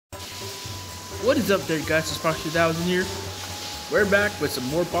What is up there, guys? It's Spark 2000 here. We're back with some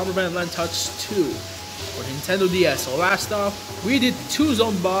more Bomberman Land Touch 2 for Nintendo DS. So last off, we did 2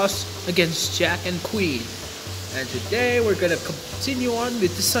 zone boss against Jack and Queen. And today we're gonna continue on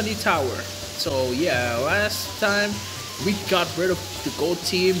with the Sunny Tower. So yeah, last time we got rid of the gold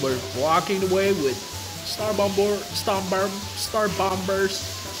team. We're blocking the way with Star Bombers,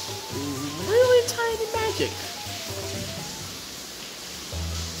 really tiny magic.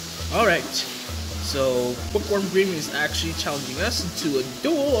 Alright, so Bookworm Green is actually challenging us to a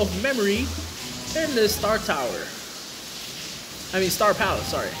duel of memory in the Star Tower. Star Palace,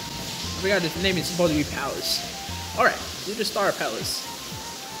 sorry. I forgot his name is supposed to be Palace. Alright, do the Star Palace.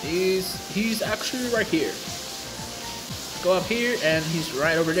 He's actually right here. Go up here and he's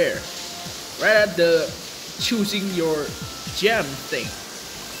right over there. Right at the choosing your gem thing.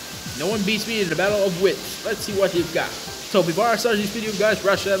 No one beats me in the battle of wits. Let's see what you've got. So before I start this video, guys,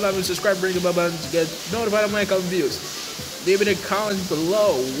 rush that like and subscribe, ring the bell button to get notified of my coming videos. Leave it in the comments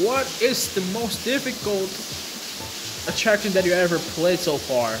below. What is the most difficult attraction that you ever played so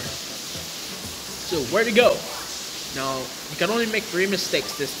far? So where to go? Now you can only make 3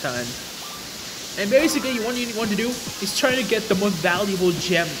 mistakes this time. And basically what you want to do is try to get the most valuable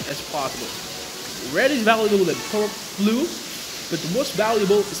gem as possible. Red is valuable than blue, but the most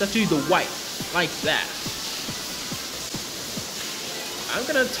valuable is actually the white, like that. I'm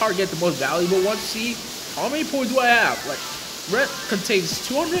gonna target the most valuable one to see how many points do I have. Like, red contains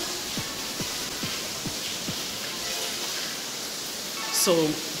 200. So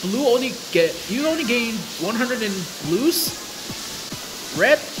blue you only gain 100 in blues.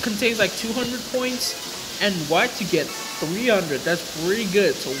 Red contains like 200 points, and white to get 300. That's pretty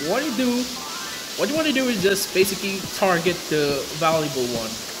good. So what you want to do is just basically target the valuable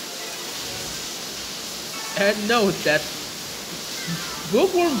one. And note that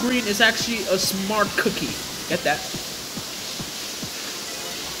Bookworm Green is actually a smart cookie. Get that?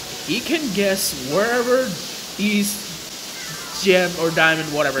 He can guess wherever these gem or diamond,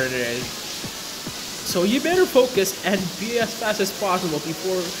 whatever it is. So you better focus and be as fast as possible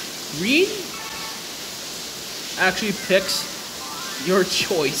before Green actually picks your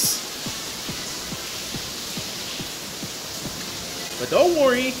choice. But don't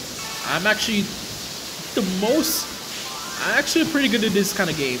worry, I'm actually pretty good at this kind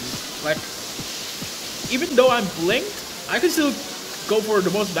of game. Like, even though I'm blinked, I can still go for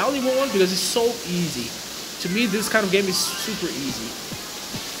the most valuable one because it's so easy. To me, this kind of game is super easy.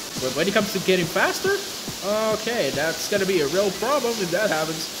 But when it comes to getting faster, okay, that's gonna be a real problem if that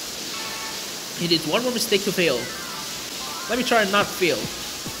happens. He needs 1 more mistake to fail. Let me try and not fail,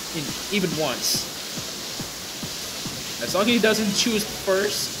 even once. As long as he doesn't choose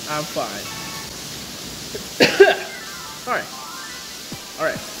first, I'm fine.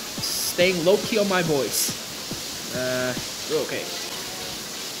 Alright. Staying low-key on my voice. Okay.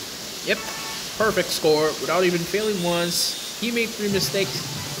 Yep. Perfect score without even failing once. He made 3 mistakes.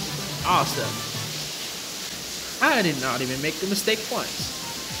 Awesome. I did not even make the mistake once.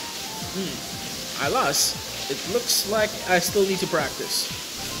 I lost. It looks like I still need to practice.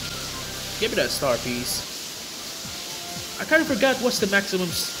 Give me that star piece. I kind of forgot what's the maximum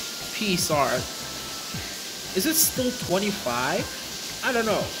piece are. Is it still 25? I don't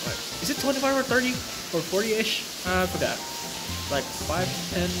know. Is it 25 or 30 or 40-ish? I forgot. Like 5,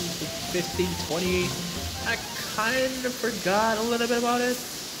 10, 15, 20. I kind of forgot a little bit about it.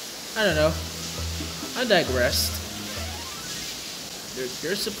 I don't know. I digressed.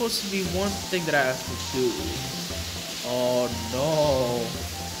 There's supposed to be one thing that I have to do. Oh no.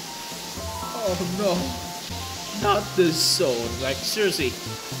 Oh no. Not this zone. Like, seriously.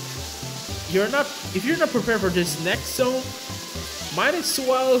 If you're not prepared for this next zone, might as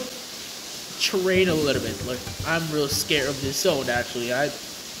well train a little bit. Like, I'm real scared of this zone actually. I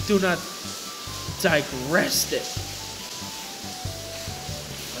do not digress it.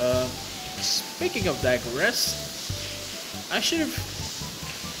 Speaking of digress, I should have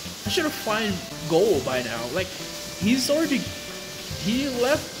found gold by now. Like, he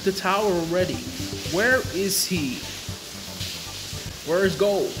left the tower already. Where is he? Where is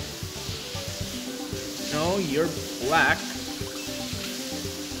gold? No, you're black.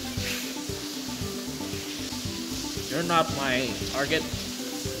 You're not my target.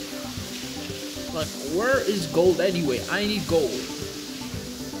 Like, where is gold anyway? I need gold.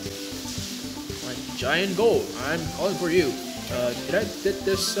 Like, giant gold. I'm calling for you. Did I did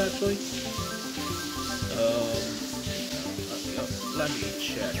this actually? Let me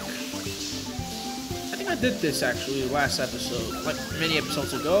check. I think I did this actually last episode, like many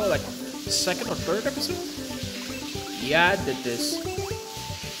episodes ago, like 2nd or 3rd episode. Yeah, I did this.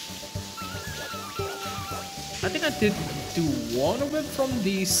 I think I did do one of them from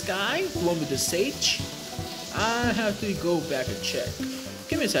the sky, the one with the sage. I have to go back and check.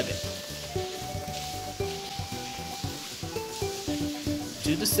 Give me a second.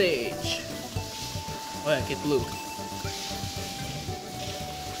 To the sage. Oh yeah, get blue.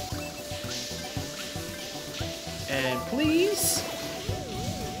 And please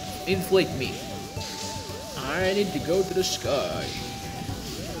inflate me. I need to go to the sky.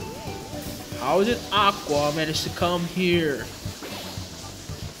 How did Aqua manage to come here?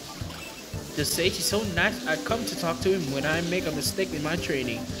 The sage is so nice. I come to talk to him when I make a mistake in my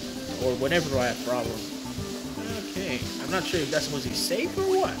training or whenever I have problems. Okay, I'm not sure if that's supposed to be safe or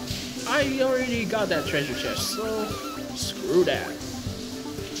what. I already got that treasure chest, so screw that.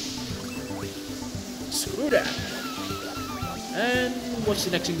 Screw that. And what's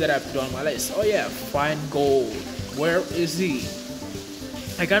the next thing that I have to do on my list? Oh yeah, find gold. Where is he?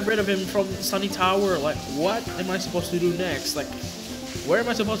 I got rid of him from Sunny Tower. Like, what am I supposed to do next? Like, where am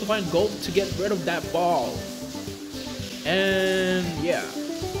I supposed to find gold to get rid of that ball? And yeah,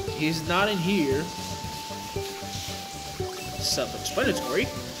 he's not in here. Self-explanatory.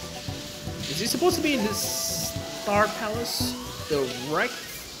 Is he supposed to be in this Star Palace?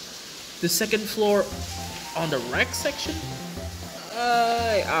 The second floor on the wreck section?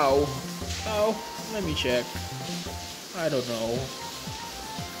 Ow. Let me check. I don't know.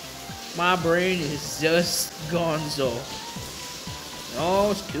 My brain is just gonzo.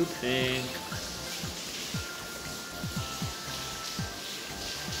 Oh, it's too pink.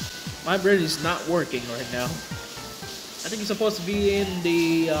 My brain is not working right now. I think it's supposed to be in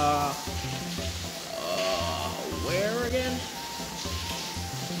the, where again?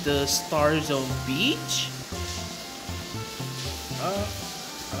 The Star Zone Beach?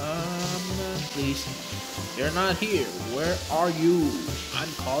 Please. You're not here. Where are you?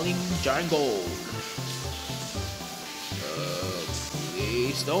 I'm calling Giant Gold.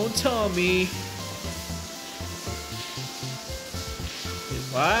 Please don't tell me.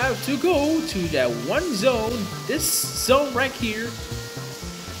 If I have to go to that one zone, this zone right here,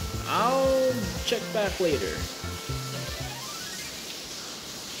 I'll check back later.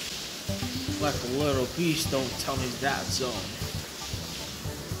 Like a little piece, don't tell me that zone.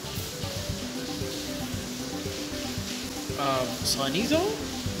 Sunny zone?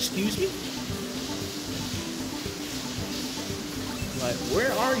 Excuse me? Like,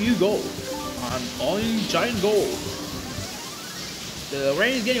 where are you, Gold? I'm calling Giant Gold. The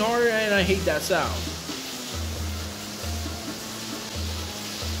rain is getting harder and I hate that sound.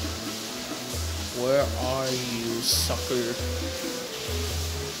 Where are you, sucker?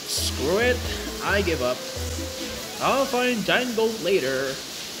 Screw it, I give up. I'll find Giant Gold later.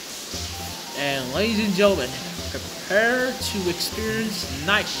 And ladies and gentlemen, prepare to experience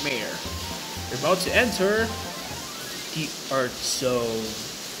nightmare. You're about to enter the Earth Zone.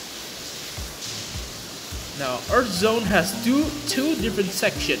 Now, Earth Zone has two different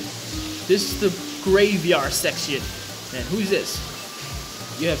sections. This is the graveyard section. And who's this?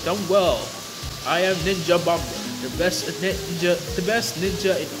 You have done well. I am Ninja Bomber, the best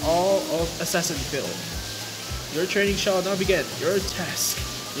ninja in all of Assassinville. Your training shall now begin. Your task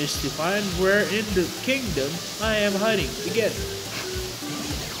is to find where in the kingdom I am hiding. Begin.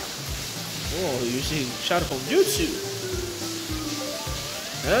 Oh, using Shadow Clone Jutsu.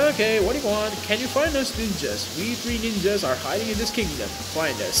 Okay, what do you want? Can you find us ninjas? We 3 ninjas are hiding in this kingdom.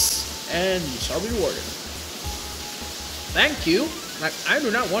 Find us, and you shall be rewarded. Thank you. Like, I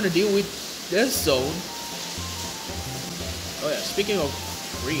do not want to deal with this zone. Oh yeah, speaking of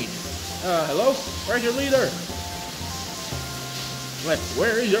green. Hello? Where's your leader? Like,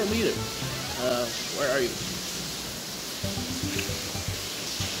 where is your leader? Where are you?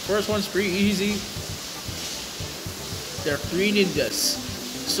 First one's pretty easy. There are 3 ninjas.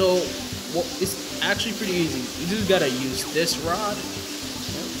 So, well, it's actually pretty easy. You just gotta use this rod.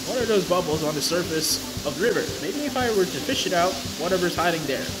 What are those bubbles on the surface of the river? Maybe if I were to fish it out, whatever's hiding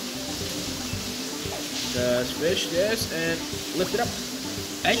there. Just fish this and lift it up.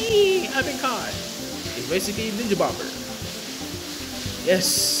 Hey, I've been caught. It's basically Ninja Bomber.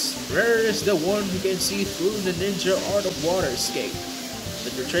 Yes, rare is the one who can see through the ninja art of water escape.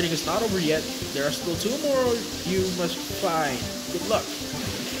 But your training is not over yet. There are still 2 more you must find. Good luck.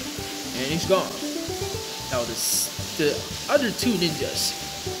 And he's gone. Now the other 2 ninjas.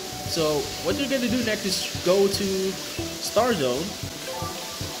 So what you're gonna do next is go to Star Zone.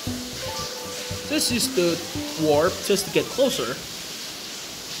 This is the warp just to get closer.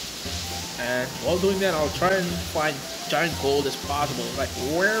 And while doing that, I'll try and find Giant Gold as possible. Like,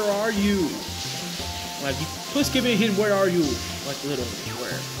 where are you? Like, please give me a hint. Where are you? Like, literally,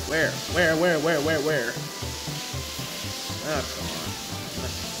 where? Ah, come on.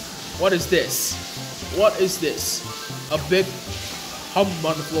 What is this? What is this? A big hum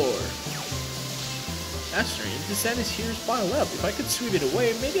on the floor. That's strange. The sand is here piled up. If I could sweep it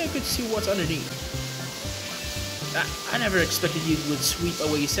away, maybe I could see what's underneath. I never expected you would sweep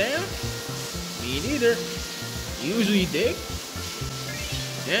away sand. Me neither. You usually dig.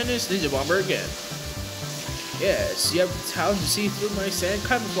 And it's Ninja Bomber again. Yes, you have the talent to see through my sand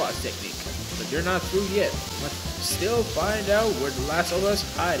camouflage technique. But you're not through yet. Must still find out where the last of us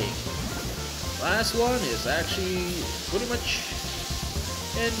hiding. Last one is actually pretty much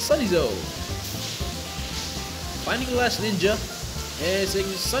in Sunny Zone. Finding the last ninja is in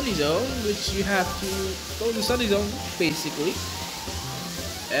Sunny Zone, which you have to go to Sunny Zone basically.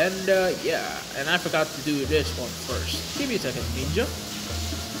 And yeah, and I forgot to do this one first. Give me a second, ninja.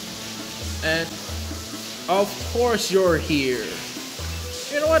 And of course you're here.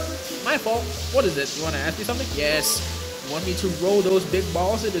 You know what? My fault. What is it? You want to ask me something? Yes. You want me to roll those big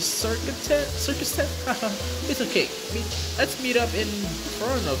balls in the circus tent? It's okay. Let's meet up in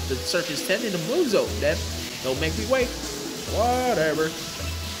front of the circus tent in the moon zone then. Don't make me wait. Whatever.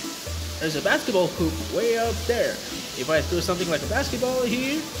 There's a basketball hoop way up there. If I throw something like a basketball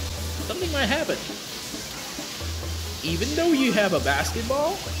here, something might happen. Even though you have a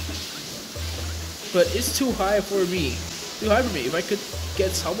basketball, but it's too high for me. Too high for me. If I could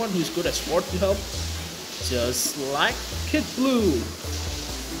get someone who's good at sport to help, just like Kid Blue.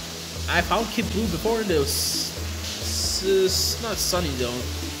 I found Kid Blue before in the not Sunny Zone.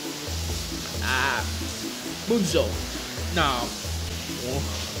 Moon Zone. Now,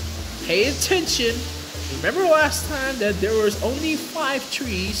 pay attention. Remember last time that there was only 5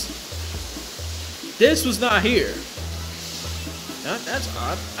 trees? This was not here. Now, that's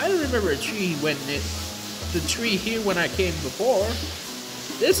odd. I don't remember a tree when the tree here when I came before.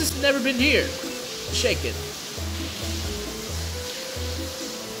 This has never been here. Shake it.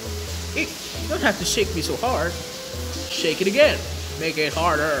 You don't have to shake me so hard. Shake it again. Make it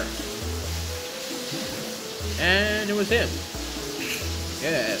harder. And it was him.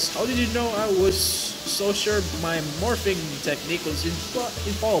 Yes. How did you know I was so sure my morphing technique was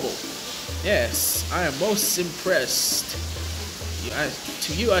infallible? Yes, I am most impressed.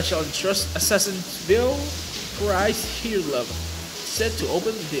 To you I shall entrust Assassin's Bill Price here, love. Set to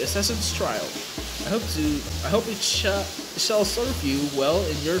open the Assassin's Trial. I hope it shall serve you well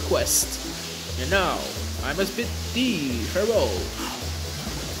in your quest. And now, I must bid thee farewell.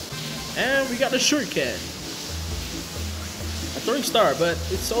 And we got a shuriken. A throwing star, but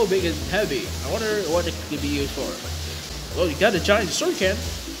it's so big and heavy. I wonder what it could be used for. Well, you got a giant shuriken.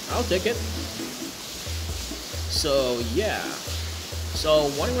 I'll take it. So, yeah. So,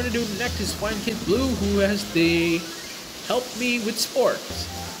 what I'm going to do next is find Kid Blue, who has the help me with sports.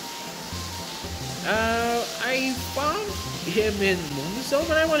 I found him in Moon Zone,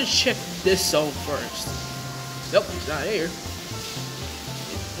 but I want to check this zone first. Nope, he's not here.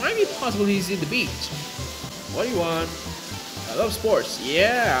 It might be possible he's in the beach. What do you want? I love sports.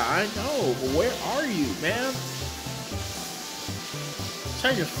 Yeah, I know, but where are you, man?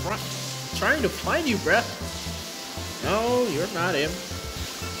 Trying to find you, bruh. No, you're not him.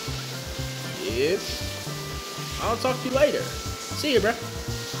 Yep. I'll talk to you later. See you, bruh.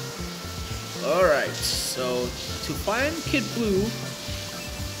 Alright, so to find Kid Blue,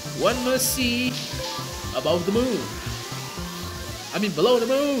 one must see above the moon. I mean below the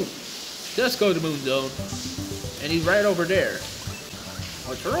moon. Just go to the Moon Zone. And he's right over there.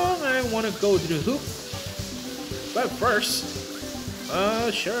 What's wrong? I want to go to the hoop. But first,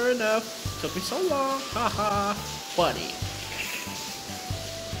 sure enough, took me so long. Haha, funny.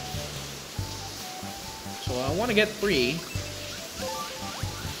 So I want to get 3.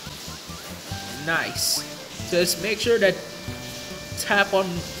 Nice. Just make sure that tap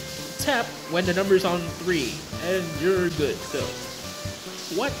when the number's on 3, and you're good. So,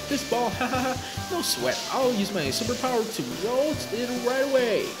 what? This ball? Haha. No sweat. I'll use my superpower to roll it right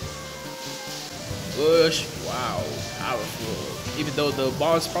away. Push. Wow. Powerful. Even though the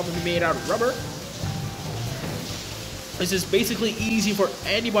ball is probably made out of rubber, this is basically easy for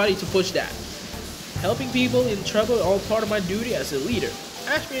anybody to push that. Helping people in trouble is all part of my duty as a leader.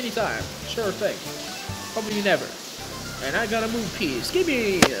 Ask me anytime. Sure thing. Probably never. And I gotta move piece. Give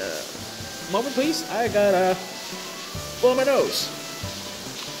me a moment, please. I gotta blow my nose.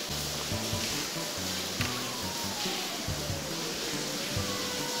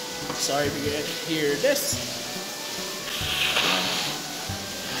 Sorry if you can hear this.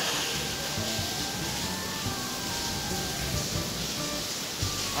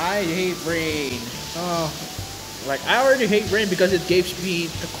 I hate rain. Oh, like I already hate rain because it gives me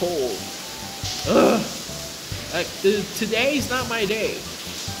the cold. Ugh. Like today is not my day.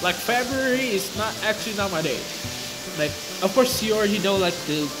 Like February is not my day. Like of course you already know like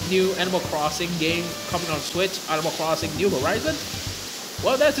the new Animal Crossing game coming on Switch, Animal Crossing New Horizon.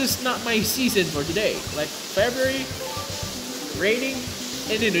 Well, that's just not my season for today. Like February, raining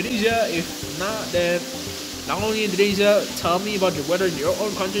in Indonesia. If not, then not only Indonesia, tell me about the weather in your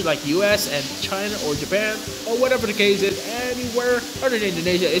own country like US and China or Japan or whatever the case is. Anywhere other than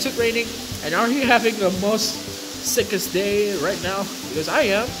Indonesia, is it raining? And are you having the most sickest day right now? Because I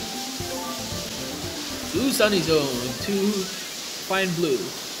am. 2 sunny zone, 2 fine blue,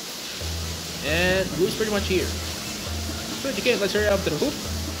 and blue's pretty much here. But again, let's hurry up to the hoop.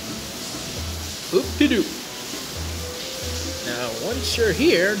 Hoop to do. Now, once you're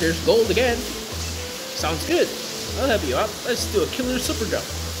here, there's gold again. Sounds good. I'll help you out. Let's do a killer super jump.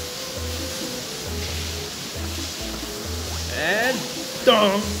 And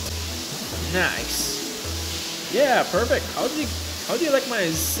dunk. Nice. Yeah, perfect. How do you like my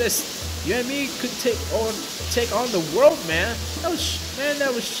assist? You and me could take on the world, man. That was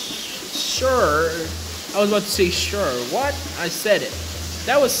sure. I was about to say sure. What? I said it.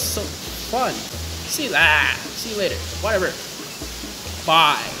 That was so fun. See you later. Whatever.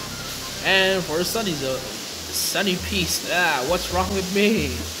 Bye. And for a sunny zone, sunny piece. What's wrong with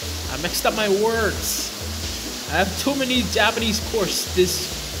me? I mixed up my words. I have too many Japanese courses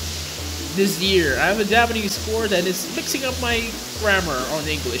this year. I have a Japanese course and it's mixing up my grammar on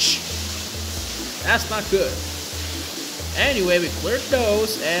English. That's not good. Anyway, we cleared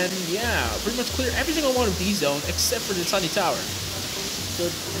those, and yeah, pretty much cleared every single one of these zones except for the sunny tower. So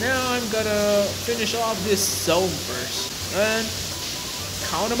now I'm gonna finish off this zone first and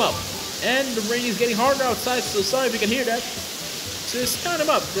count them up. And the rain is getting harder outside, so sorry if you can hear that. Just count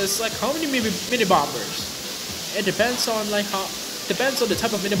them up. There's like how many mini bombers? It depends on the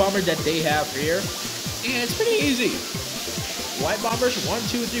type of mini bomber that they have here. And it's pretty easy. White bombers, 1,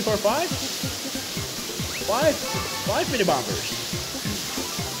 2, 3, 4, 5. Five mini bombers.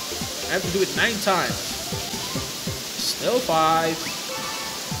 I have to do it 9 times. Still 5.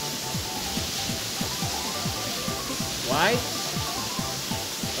 White.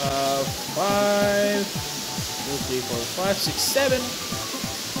 5. 2, 3, 4, 5, 6, 7.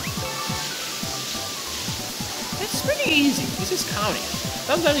 It's pretty easy. It's just counting.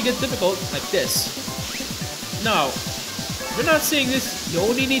 Sometimes it gets difficult like this. No. If you're not seeing this, you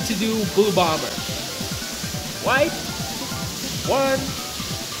only need to do blue bomber. White, 1.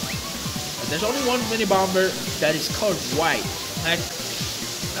 There's only one mini bomber that is called white. Like,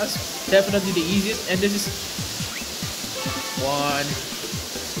 that's definitely the easiest. And this is 1.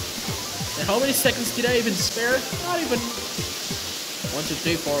 And how many seconds did I even spare? Not even. 1, 2,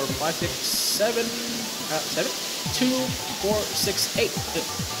 3, 4, 5, 6, 7. 7. 2, 4, 6, 8.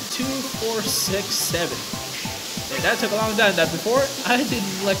 2, 4, 6, 7. And that took a long time. That before I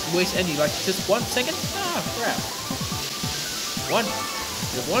didn't like waste any, like just 1 second. Ah, crap. 1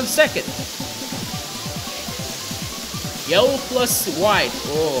 second. Yellow plus white.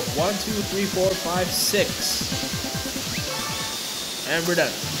 Oh, 1, 2, 3, 4, 5, 6. And we're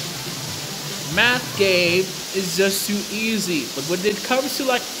done. Math game is just too easy. But when it comes to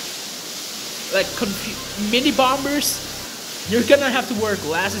like mini bombers, you're gonna have to wear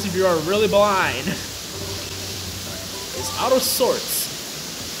glasses if you are really blind. It's out of sorts.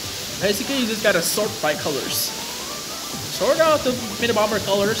 Basically, you just gotta sort by colors. Sort out the mini bomber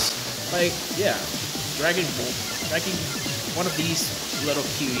colors. Like, yeah, dragging one of these little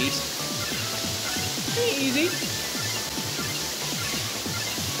cuties. Pretty easy.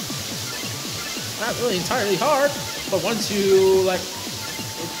 Not really entirely hard, but once you like,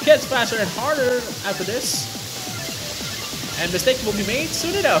 it gets faster and harder after this, and mistakes will be made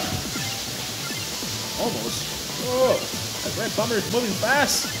soon enough. Almost. Oh, that red bomber is moving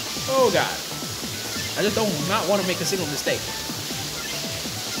fast. Oh god. I just do not want to make a single mistake.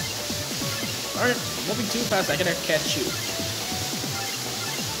 Alright, moving too fast, I cannot catch you.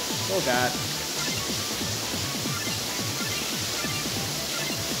 Oh god.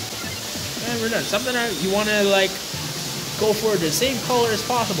 And we're done. Something you want to like go for the same color as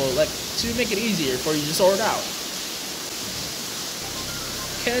possible, like to make it easier for you to sort out.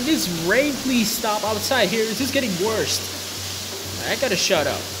 Can this rain please stop outside here? It's just getting worse. I gotta shut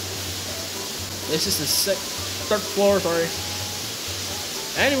up. This is the 3rd floor, sorry.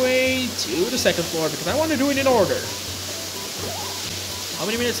 Anyway, to the 2nd floor because I want to do it in order. How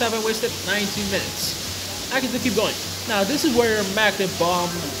many minutes have I wasted? 19 minutes. I can still keep going. Now this is where magnet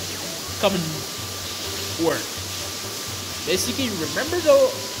bomb come and work. Basically, remember the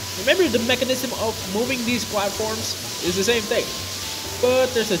mechanism of moving these platforms is the same thing.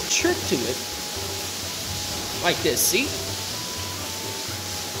 But there's a trick to it. like this, see?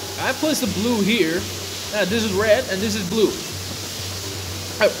 I placed the blue here. This is red and this is blue.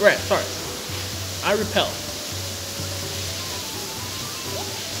 Red, sorry. I repel.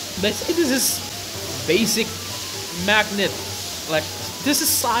 Basically, this is basic magnet. Like, this is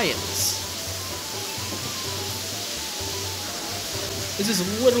science. This is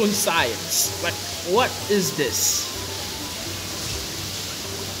literally science. Like, what is this?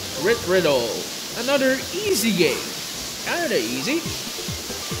 Riddle. Another easy game. Kinda easy.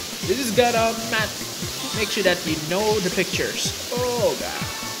 This is gotta make sure that you know the pictures. Oh god.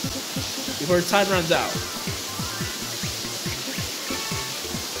 Before time runs out.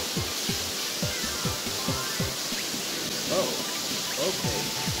 Oh. Okay.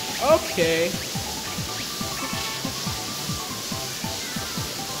 Okay.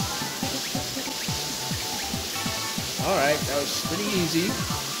 Alright, that was pretty easy.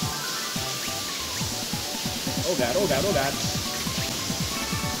 Oh god, oh god, oh god.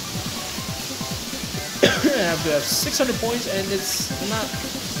 I have to have 600 points and it's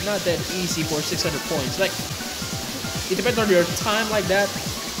not that easy for 600 points. Like, it depends on your time like that.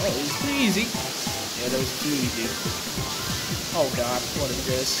 Oh, it was too easy. Yeah, that was too easy. Oh god, what is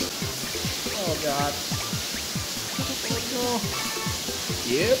this? Oh god. Oh no.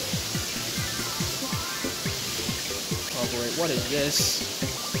 Yep. Oh great, what is this?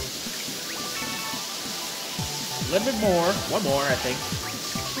 A little bit more. One more, I think.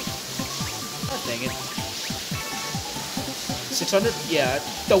 Oh, dang it. 600? Yeah,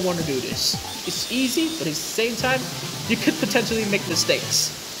 I don't want to do this. It's easy, but at the same time, you could potentially make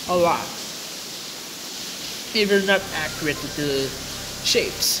mistakes. A lot. If you're not accurate with the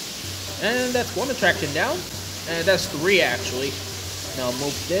shapes. And that's one attraction down. And that's 3 actually. Now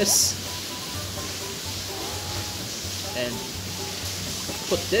move this. And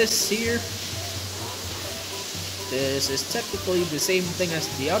put this here. This is technically the same thing as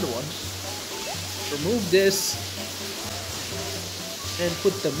the other one. Remove this and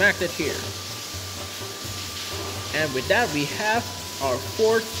put the magnet here. And with that we have our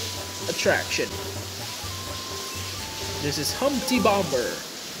 4th attraction. This is Humpty Bomber.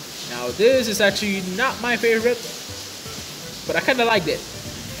 Now this is actually not my favorite, but I kinda liked it.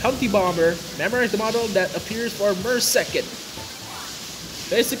 Humpty Bomber, memorize the model that appears for a mere second.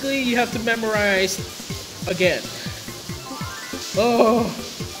 Basically you have to memorize again. Oh,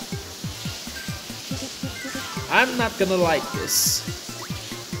 I'm not gonna like this.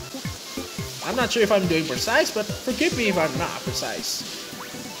 I'm not sure if I'm doing precise, but forgive me if I'm not precise.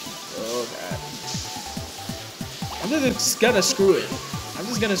 Oh god. I'm just gonna screw it. I'm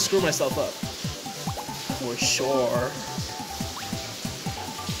just gonna screw myself up. For sure.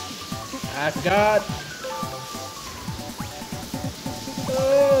 I forgot.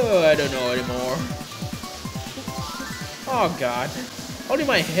 Oh, I don't know anymore. Oh god. Only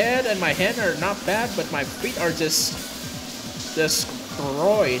my head and my hand are not bad, but my feet are just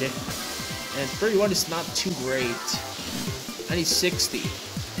destroyed. And 31 is not too great. I need 60.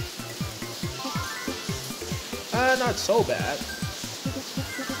 Not so bad.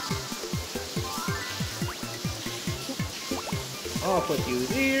 I'll put you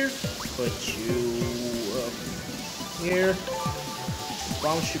here. Put you here.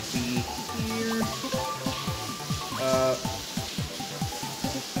 Bomb should be here.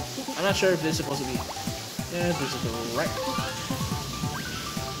 I'm not sure if this is supposed to be. Yeah, this is the right.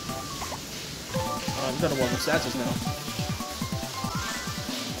 I'm gonna want the statues now.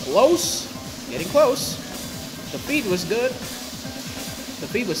 Close. Getting close. The feed was good. The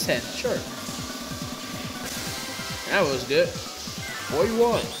feed was 10. Sure. That was good.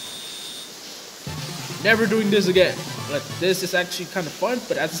 41. Never doing this again. But this is actually kind of fun,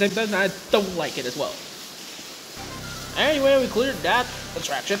 but at the same time, I don't like it as well. Anyway, we cleared that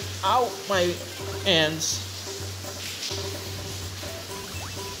attraction. Ow, my hands.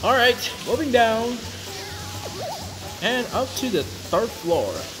 Alright, moving down. And up to the 3rd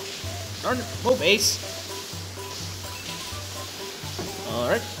floor. Move, Ace.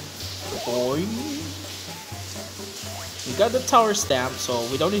 Alright. Boing. We got the tower stamp, so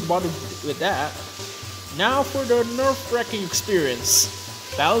we don't need to bother with that. Now for the nerve-wracking experience.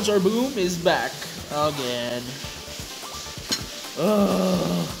 Bowser Boom is back again.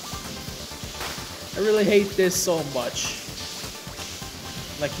 Ugh. I really hate this so much.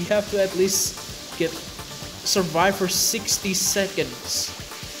 Like, you have to at least survive for 60 seconds.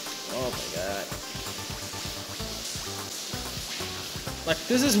 Oh my god. Like,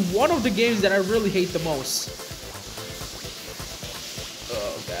 this is one of the games that I really hate the most.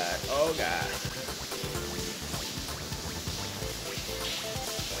 Oh god, oh god.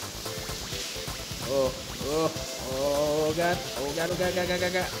 Oh god. Oh god, oh god, god, god,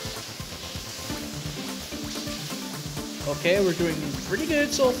 god, god. Okay, we're doing pretty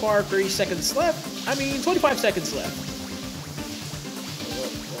good so far. 30 seconds left. I mean, 25 seconds left.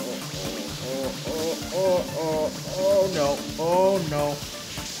 Oh no. Oh no.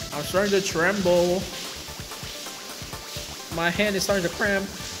 I'm starting to tremble. My hand is starting to cramp.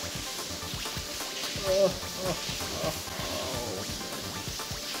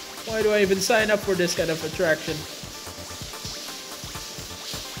 Why do I even sign up for this kind of attraction?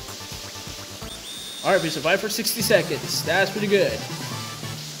 Alright, we survived for 60 seconds. That's pretty good.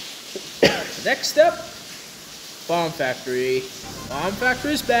 Next up, Bomb Factory. Bomb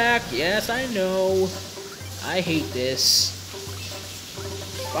Factory is back. Yes, I know. I hate this.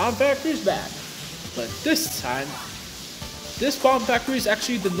 Bomb Factory is back. But this time, this Bomb Factory is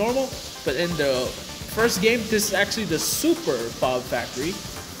actually the normal, but in the first game, this is actually the Super Bomb Factory.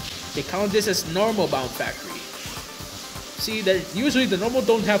 They count this as normal Bomb Factory. See, that usually the normal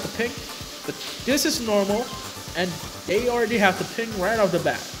don't have the pink, but this is normal, and they already have the pink right off the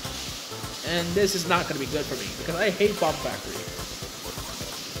bat. And this is not gonna be good for me because I hate Bomb Factory.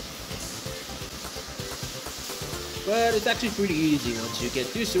 But it's actually pretty easy once you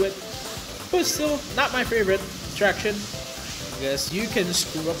get used to it. But still, not my favorite attraction. I guess you can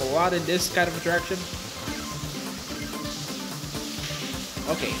screw up a lot in this kind of attraction.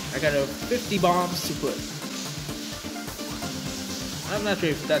 Okay, I got 50 bombs to put. I'm not sure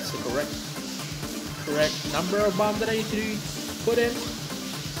if that's the correct number of bombs that I need to put in.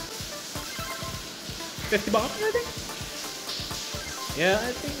 50 bombs, I think? Yeah,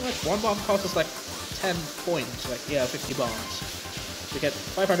 I think like one bomb costs us like 10 points. Like, yeah, 50 bombs. We get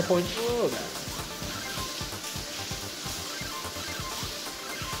 500 points. Oh, god.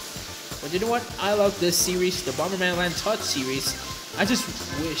 But you know what? I love this series, the Bomberman Land Touch series. I just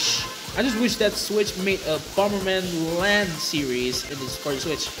wish that Switch made a Bomberman Land series in this for the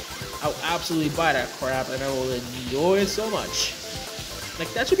Switch. I'll absolutely buy that crap and I will enjoy it so much.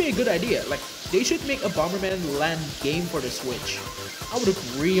 Like, that should be a good idea. Like, they should make a Bomberman Land game for the Switch. I would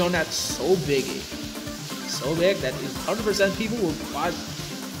agree on that so big. So big that 100% people will buy.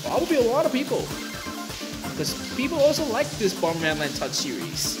 Probably a lot of people. Because people also like this Bomberman Land Touch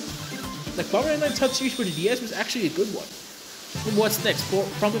series. Like, Bomberman Land Touch series for the DS was actually a good one. And what's next?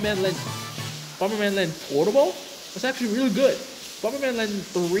 Bomberman Land Portable was actually really good. Bomberman Land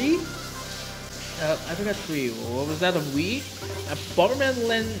 3? I forgot 3. What was that, a Wii? Bomberman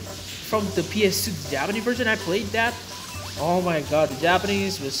Land from the PS2 the Japanese version, I played that. Oh my god, the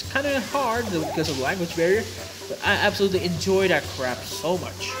Japanese was kind of hard because of the language barrier. But I absolutely enjoy that crap so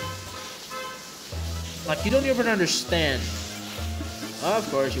much. Like, you don't even understand. Of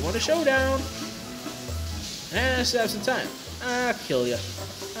course, you want a showdown. Let's have some time. I'll kill ya.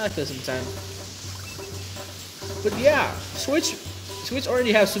 I'll kill some time. But yeah, Switch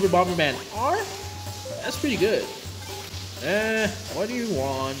already has Super Bomberman R. That's pretty good. What do you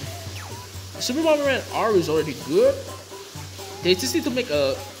want? Super Bomberman R is already good. They just need to make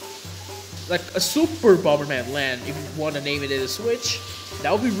a Super Bomberman Land, if you want to name it in a Switch.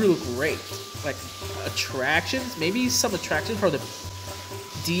 That would be really great. Like, attractions, maybe some attractions for the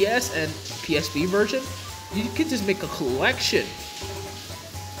DS and PSP version. You can just make a collection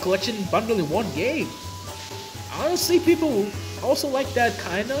bundle in one game. Honestly, people also like that,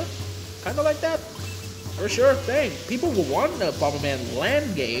 kinda like that. For sure thing. People will want a Bomberman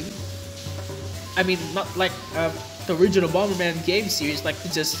Land game. I mean, not like the original Bomberman game series, like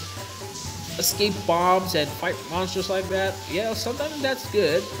to just escape bombs and fight monsters like that. Yeah, sometimes that's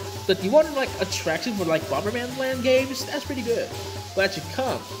good. But you want like attraction for like Bomberman Land games? That's pretty good. Glad you could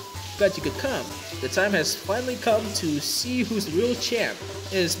come. The time has finally come to see who's the real champ.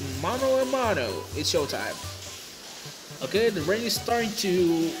 It is mano-a-mano. It's showtime. Okay, the rain is starting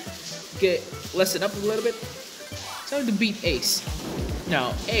to get lessen up a little bit. It's time to beat Ace.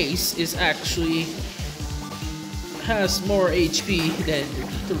 Now, Ace is actually has more HP than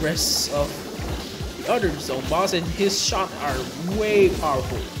the rest of the other zone boss, and his shots are way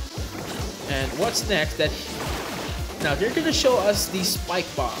powerful. And what's next? Now they're gonna show us these spike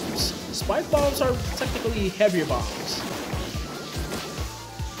bombs. Spike bombs are technically heavier bombs.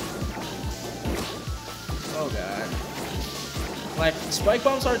 Oh god. Like, spike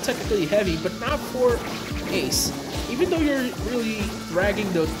bombs are technically heavy, but not for Ace. Even though you're really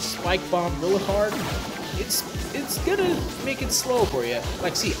dragging the spike bomb really hard, it's gonna make it slow for you.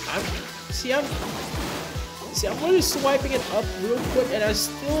 Like, I'm really swiping it up real quick, and it's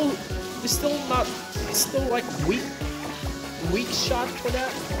still like weak shot for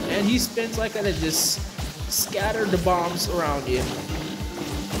that, and he spins like that and just scatter the bombs around you.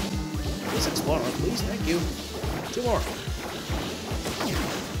 Let's explore, please. Thank you. 2 more.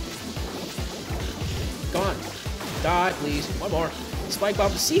 Come on. Die, please. 1 more. Spike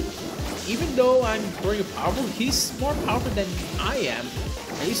bomb. See, even though I'm throwing powerful, he's more powerful than I am.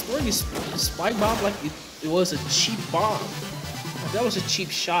 And he's throwing his spike bomb like it was a cheap bomb. That was a cheap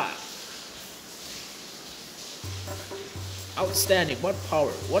shot. Outstanding. What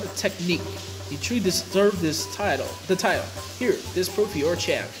power. What a technique. You truly deserve this title. The title. Here, this proof you're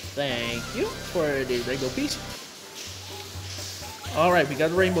champ. Thank you for the rainbow piece. Alright, we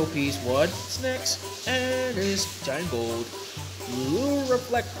got the rainbow piece. What's next? And it's giant gold. Blue's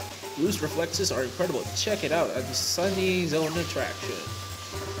reflexes are incredible. Check it out at the Sunny Zone attraction.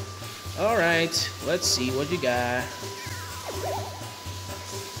 Alright, let's see what you got.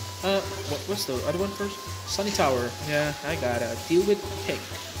 What's the other one first? Sunny Tower. Yeah, I gotta deal with Pink.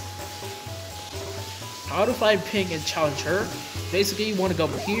 How to find Pink and challenge her? Basically, you want to go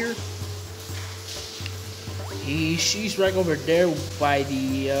over here. She's right over there by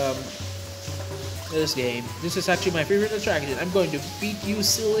the this game. This is actually my favorite attraction. I'm going to beat you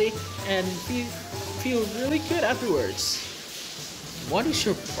silly and feel really good afterwards. What is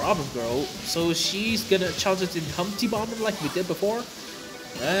your problem, girl? So she's gonna challenge us in Humpty Bomber like we did before?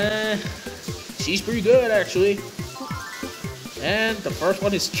 She's pretty good actually. And the first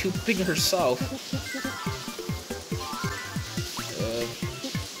one is cuping herself.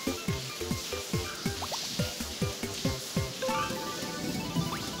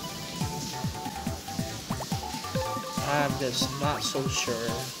 I'm just not so sure.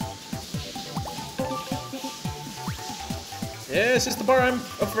 This is the part I'm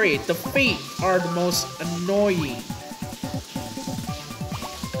afraid. The feet are the most annoying.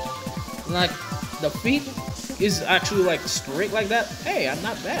 Like, the feet is actually like straight like that. Hey, I'm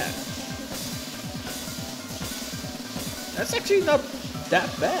not bad. That's actually not that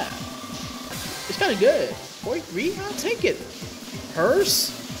bad. It's kind of good. 43, I'll take it.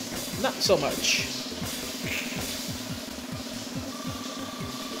 Hers, not so much.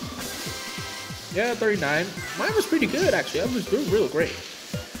 Yeah, 39. Mine was pretty good, actually. I was doing real great.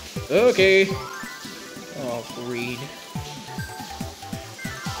 Okay. Oh, green.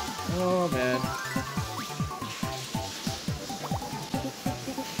 Oh, man.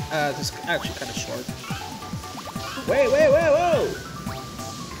 This is actually kind of short. Wait, whoa!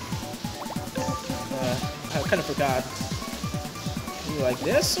 I kind of forgot. Maybe like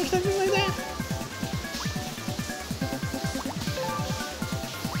this or something like that?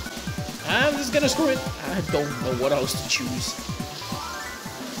 I'm just gonna screw it. I don't know what else to choose.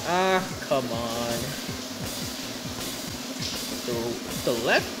 Come on.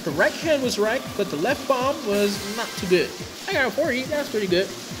 The right hand was right, but the left bomb was not too good. I got a 40, that's pretty good.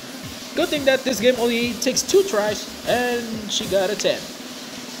 Good thing that this game only takes 2 tries, and she got a 10.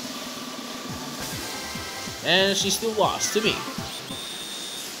 And she still lost to me.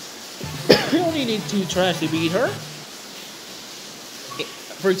 We only need 2 tries to beat her.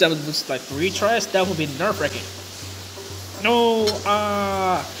 For example, if it's like 3 tries, that would be nerve-wracking. No,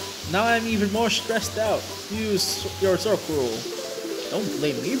 now I'm even more stressed out. You're so cruel. Don't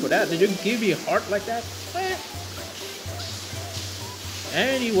blame me for that. Did you give me a heart like that? Eh.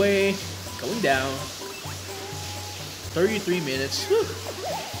 Anyway, going down. 33 minutes. Whew.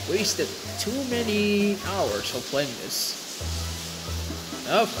 Wasted too many hours of playing this.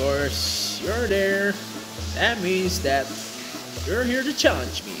 Of course, you're there. That means that you're here to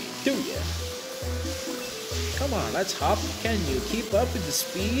challenge me, do ya? Come on, let's hop. Can you keep up with the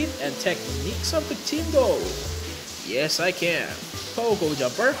speed and techniques of the Team Gold? Yes, I can. Pogo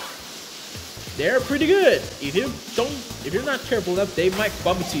Jumper. They're pretty good. If you're not careful enough, they might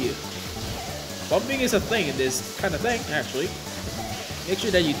bump into you. Bumping is a thing in this kind of thing, actually. Make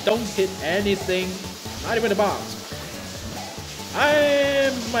sure that you don't hit anything, not even the bombs.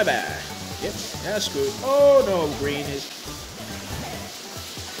 I'm my bad. Yep, that's good. Oh no, green is.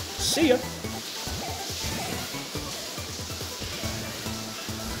 See ya.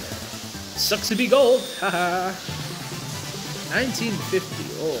 Sucks to be gold. Haha. 1950.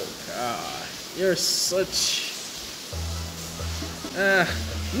 Oh god. You're such.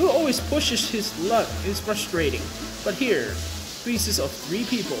 Blue always pushes his luck. It's frustrating. But here, pieces of 3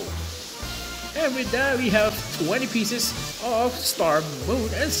 people. And with that, we have 20 pieces of Star, Moon,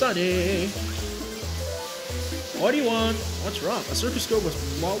 and Sunny. What do you want? What's wrong? A circus girl was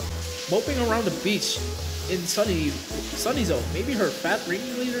moping around the beach in Sunny Zone. Maybe her fat ring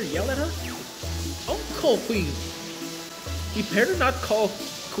leader yelled at her? Don't call Queen. You better not call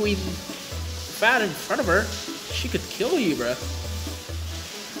Queen fat in front of her. She could kill you, bruh.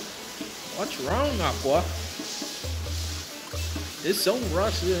 What's wrong, Aqua? This song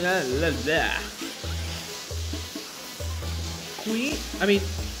rocks. Queen? I mean,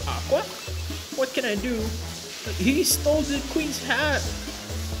 Aqua? What can I do? He stole the queen's hat.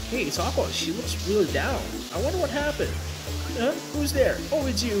 Hey, it's Aqua. She looks really down. I wonder what happened. Who's there? Oh,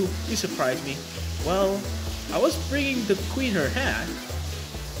 it's you. You surprised me. Well, I was bringing the queen her hat.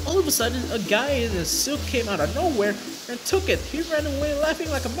 All of a sudden, a guy in a suit came out of nowhere and took it. He ran away laughing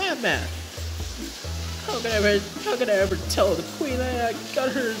like a madman. How can I ever tell the queen that I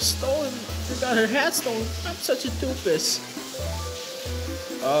got her stolen? I got her hat stolen. I'm such a doofus.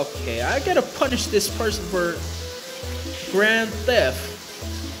 Okay, I gotta punish this person for grand theft.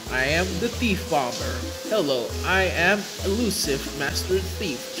 I am the thief bomber. Hello, I am elusive master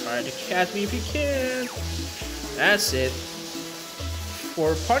thief. Try to catch me if you can. That's it.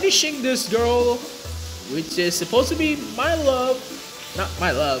 For punishing this girl, which is supposed to be my love, not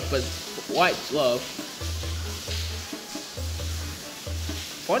my love, but White's love.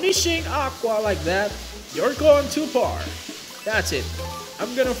 Punishing Aqua like that, you're going too far. That's it.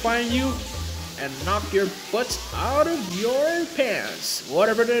 I'm gonna find you and knock your butts out of your pants.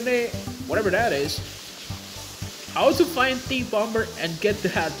 Whatever that is. How to find Thief Bomber and get the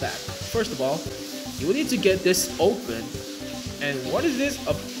hat back. First of all, you will need to get this open. And what is this?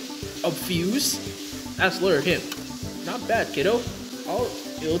 A fuse? That's lure him. Not bad, kiddo.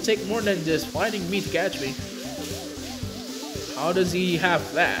 It'll take more than just finding me to catch me. How does he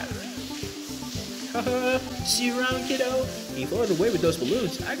have that? Haha, see you around, kiddo. He floated away with those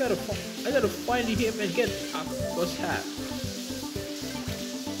balloons. I gotta find him and get Aqua's hat.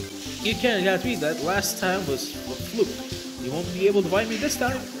 You can't catch me. That last time was a fluke. You won't be able to find me this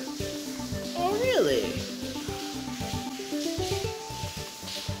time. Oh, really?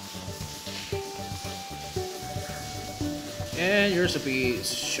 And yours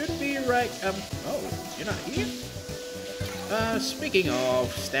should be right. Oh, you're not here? Speaking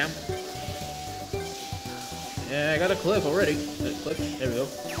of stamp. Yeah, I got a clip already. Clip. There we go.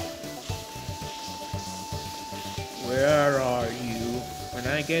 Where are you? When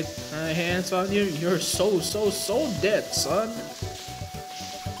I get my hands on you, you're so dead, son.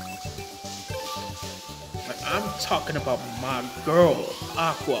 Like, I'm talking about my girl,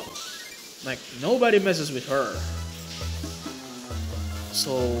 Aqua. Like, nobody messes with her.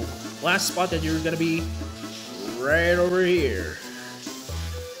 So, last spot that you're gonna be right over here.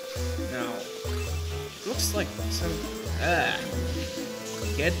 Now, looks like some.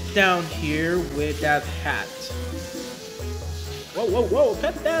 Get down here with that hat. Whoa!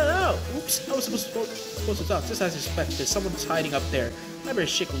 Cut that out! Oops, I was supposed to talk. Just as expected, someone's hiding up there. I better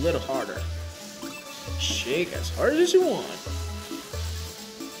shake a little harder. Shake as hard as you want.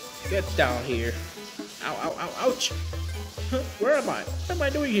 Get down here. Ow! Ouch! Where am I? What am I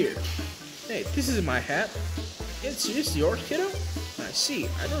doing here? Hey, this isn't my hat. It's just your kiddo? I see.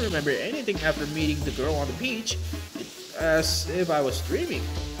 I don't remember anything after meeting the girl on the beach. As if I was dreaming.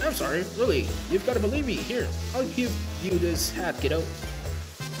 I'm sorry, really. You've got to believe me. Here, I'll give you this hat, kiddo.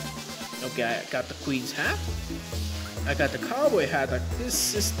 Okay, I got the queen's hat. I got the cowboy hat.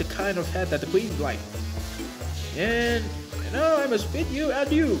 This is the kind of hat that the queen likes. And now I must bid you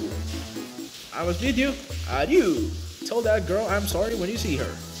adieu. Adieu. Tell that girl I'm sorry when you see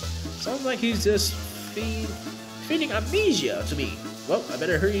her. Sounds like he's just feeling amnesia to me. Well, I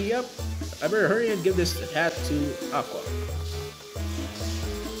better hurry up. I better hurry and give this hat to Aqua.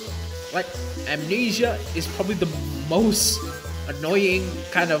 Like, amnesia is probably the most annoying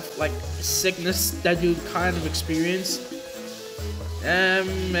kind of like sickness that you kind of experience.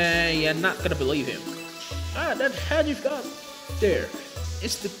 You're not gonna believe him. That hat you've got there.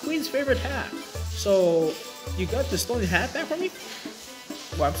 It's the queen's favorite hat. So, you got the stolen hat back from me?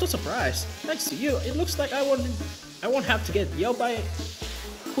 Well, I'm so surprised. Thanks to you, it looks like I won't have to get yelled by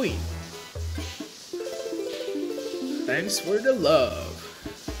Queen. Thanks for the love.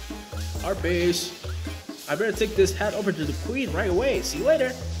 Our base. I better take this hat over to the Queen right away. See you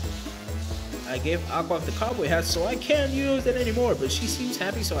later. I gave Aqua the cowboy hat, so I can't use it anymore, but she seems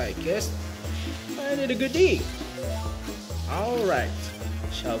happy, so I guess I did a good deed. Alright.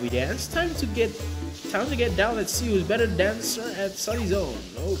 Shall we dance? Time to get down and see who's better dancer at Sunny Zone.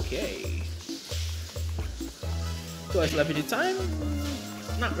 Okay. Do I still have any time?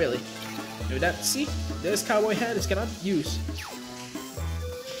 Not really. Maybe that. See? This cowboy hat is cannot use.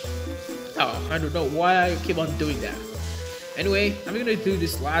 Oh, I don't know why I keep on doing that. Anyway, I'm gonna do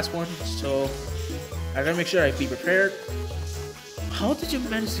this last one, so I gotta make sure I be prepared. How did you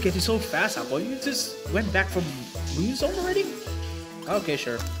manage to get it so fast, Apple? You just went back from Blue Zone already? Okay,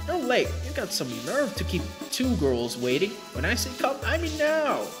 sure. You're late. You got some nerve to keep two girls waiting. When I say come, I mean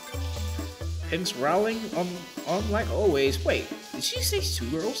now. Pink's growling on like always. Wait, did she say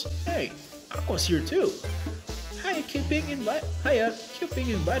 2 girls? Hey, Aqua's here too. Hiya, Cupid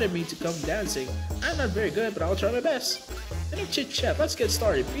invited me to come dancing. I'm not very good, but I'll try my best. Any chit chat, let's get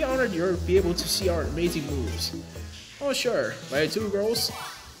started. Be honored you'll be able to see our amazing moves. Oh sure, by 2 girls?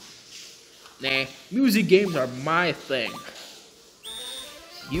 Nah, music games are my thing.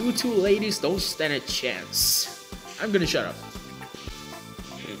 You 2 ladies don't stand a chance. I'm gonna shut up.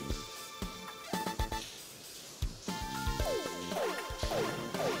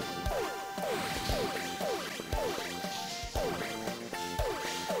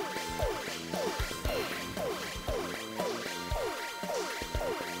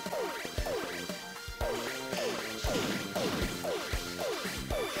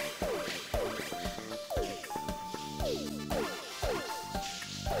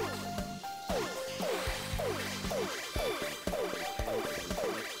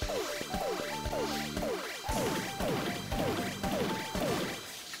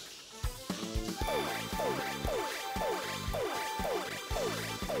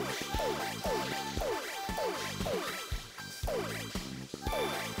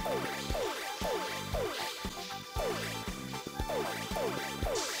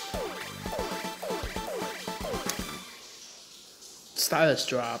 Stylus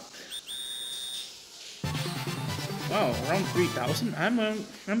drop. Wow, around 3,000? I'm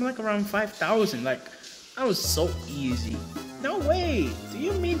like around 5,000. Like, that was so easy. No way! Do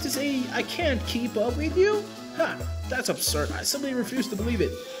you mean to say I can't keep up with you? Ha! That's absurd. I simply refuse to believe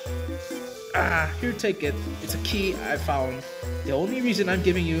it. Ah, here, take it. It's a key I found. The only reason I'm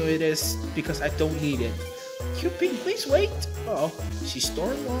giving you it is because I don't need it. Cupid, please wait. Oh, she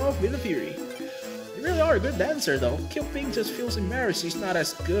stormed off with a fury. You really are a good dancer, though. Cupid just feels embarrassed he's not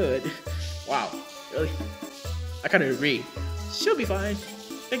as good. Wow, really? I kind of agree. She'll be fine.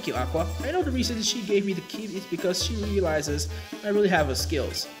 Thank you, Aqua. I know the reason she gave me the key is because she realizes I really have the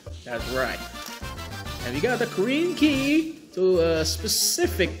skills. That's right. And we got the green key to a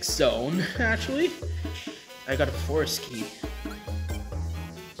specific zone, actually. I got a forest key.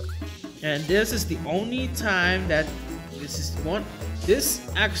 And this is the only time that this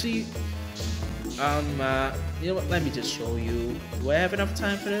actually, you know what, let me just show you. Do I have enough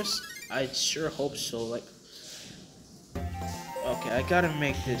time for this? I sure hope so. Like, okay, I gotta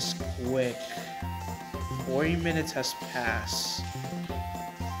make this quick. 40 minutes has passed.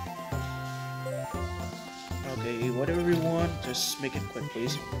 Okay, whatever we want, just make it quick,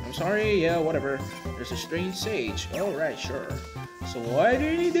 please. I'm sorry, yeah, whatever. There's a strange sage. Alright, sure. So why do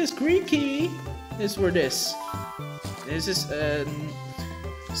you need this green key? This for this. This is a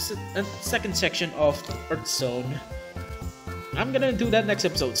second section of Earth Zone. I'm gonna do that next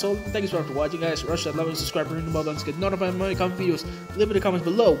episode. So thank you so much for watching, guys. Rush that, love and subscribe, ring the bell buttons, get notified when I come videos. Leave in the comments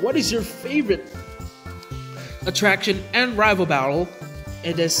below. What is your favorite attraction and rival battle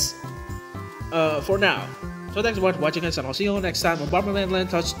in this for now? So thanks for watching, guys, and I'll see you all next time on Bomberman Land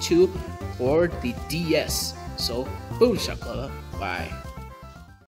Touch 2 for the DS. So boom shakala, bye.